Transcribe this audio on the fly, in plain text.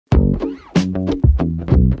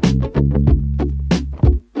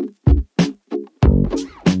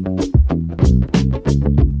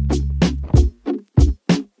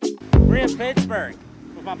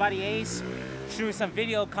my buddy Ace, shooting some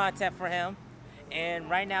video content for him. And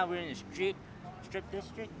right now we're in the strip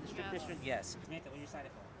district? The strip district, yes. Samantha, what are you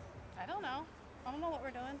excited for? I don't know. I don't know what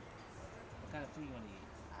we're doing. What kind of food you want to eat?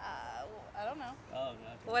 I don't know. Oh,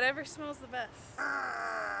 okay. Whatever smells the best.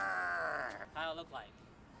 How'd it look like?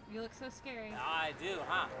 You look so scary. I do,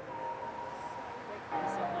 huh?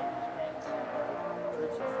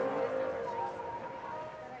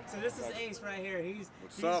 So this is Ace right here.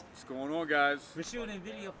 What's up? What's going on, guys? We're shooting a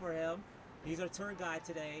video for him. He's our tour guide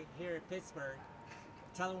today here in Pittsburgh.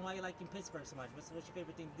 Tell him why you like in Pittsburgh so much. What's your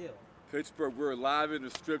favorite thing to do? Pittsburgh, we're live in the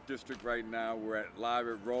Strip District right now. We're live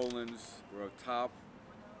at Roland's. We're on top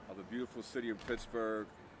of the beautiful city of Pittsburgh.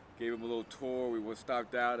 Gave him a little tour. We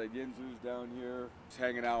stopped out at Yinzer's down here. Just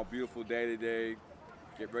hanging out. Beautiful day today.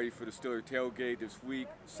 Get ready for the Steeler tailgate this week.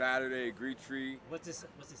 Saturday at Greetree. What's this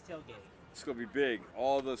tailgate? It's going to be big.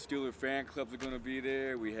 All the Steeler fan clubs are going to be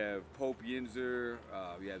there. We have Pope Yinzer.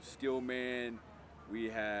 We have Steelman. We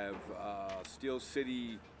have Steel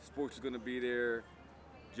City Sports is going to be there.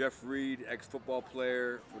 Jeff Reed, ex-football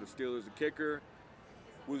player for the Steelers, the kicker.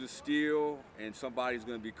 Who's a Steel, and somebody's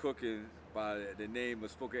going to be cooking by the name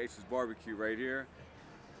of Smoking Aces Barbecue right here.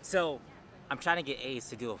 So, I'm trying to get Ace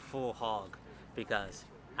to do a full hog because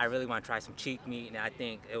I really want to try some cheek meat, and I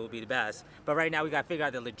think it would be the best. But right now, we got to figure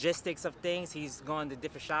out the logistics of things. He's going to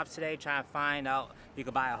different shops today, trying to find out if you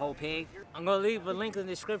can buy a whole pig. I'm going to leave a link in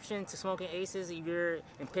the description to Smoking Aces. If you're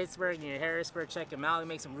in Pittsburgh and you're in Harrisburg, check him out. He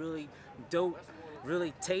makes some really dope,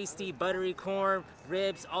 really tasty, buttery corn,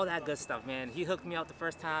 ribs, all that good stuff, man. He hooked me up the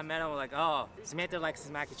first time I met him. I was like, oh, Samantha likes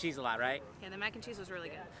his mac and cheese a lot, right? Yeah, the mac and cheese was really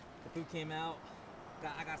good. The food came out.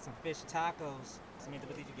 I got some fish tacos. Samantha,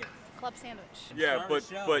 what did you get? Club sandwich. Yeah,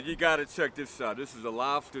 but you got to check this out. This is the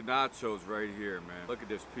lobster nachos right here, man. Look at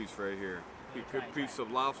this piece right here. Good piece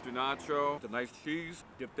of lobster nacho. The nice cheese.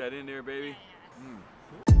 Dip that in there, baby.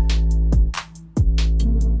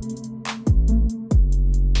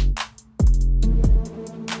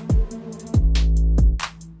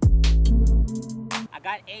 I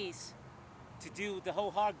got Ace to do the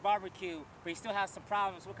whole hog barbecue, but he still has some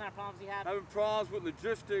problems. What kind of problems do you have? Having problems with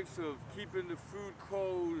logistics of keeping the food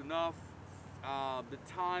cold enough. The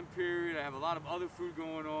time period, I have a lot of other food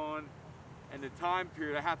going on. And the time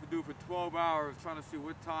period, I have to do it for 12 hours, trying to see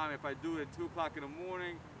what time. If I do it at 2 o'clock in the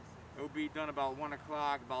morning, it will be done about 1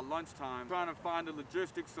 o'clock, about lunchtime. Trying to find the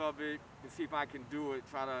logistics of it to see if I can do it.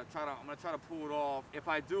 I'm gonna try to pull it off. If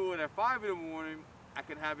I do it at 5 in the morning, I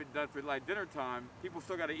can have it done for like dinner time. People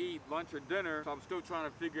still gotta eat lunch or dinner, so I'm still trying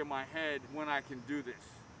to figure in my head when I can do this.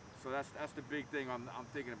 So that's the big thing I'm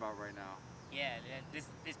thinking about right now. Yeah, this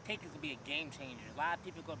pig is gonna be a game changer. A lot of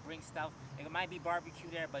people gonna bring stuff. It might be barbecue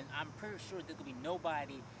there, but I'm pretty sure there's gonna be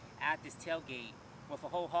nobody at this tailgate with a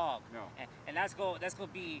whole hog. No. And that's gonna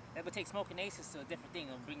take Smoking Aces to a different thing.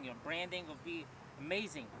 It'll bring your branding. It'll be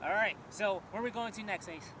amazing. All right. So where are we going to next,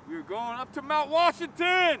 Ace? We're going up to Mount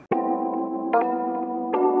Washington.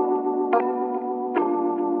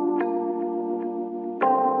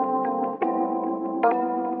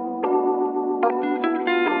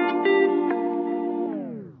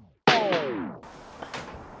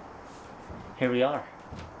 Here we are.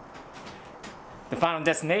 The final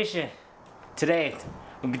destination. Today,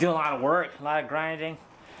 we'll be doing a lot of work, a lot of grinding,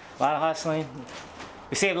 a lot of hustling.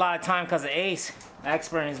 We save a lot of time because of Ace, the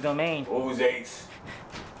expert in his domain. Who's Ace?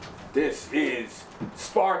 This is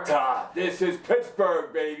Sparta. This is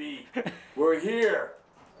Pittsburgh, baby. We're here.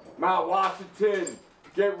 Mount Washington.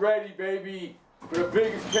 Get ready, baby, for the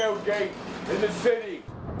biggest tailgate in the city.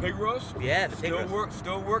 Pig roast? Yeah, the pig roast.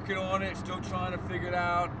 Still working on it. Still trying to figure it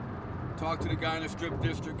out. Talk to the guy in the Strip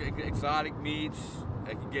District, Exotic Meats. I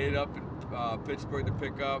can get it up in Pittsburgh to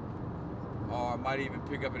pick up, or I might even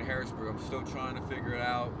pick up in Harrisburg. I'm still trying to figure it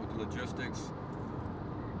out with the logistics.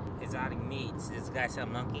 Exotic Meats. Does this guy sell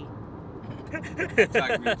monkey?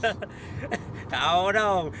 Exotic Meats. I don't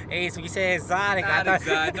know. Ace, when you say exotic, Not I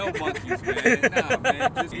thought... exotic, no monkeys, man. Nah,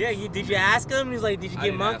 man. Just... Yeah, did you ask him? He was like, did you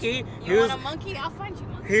get monkey? You want a monkey? I'll find you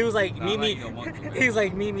one. He was like, Nah, meet me. He was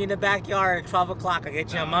like, meet me in the backyard at 12 o'clock. I'll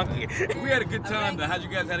get you a monkey. We had a good time, though. How'd you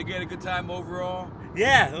guys get a good time overall?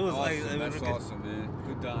 Yeah, it was awesome. That's awesome, man.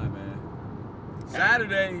 Good time, man.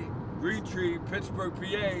 Saturday, Greetree, Pittsburgh,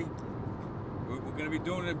 PA. We're gonna be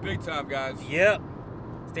doing it big time, guys. Yep.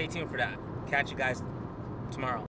 Stay tuned for that. Catch you guys tomorrow.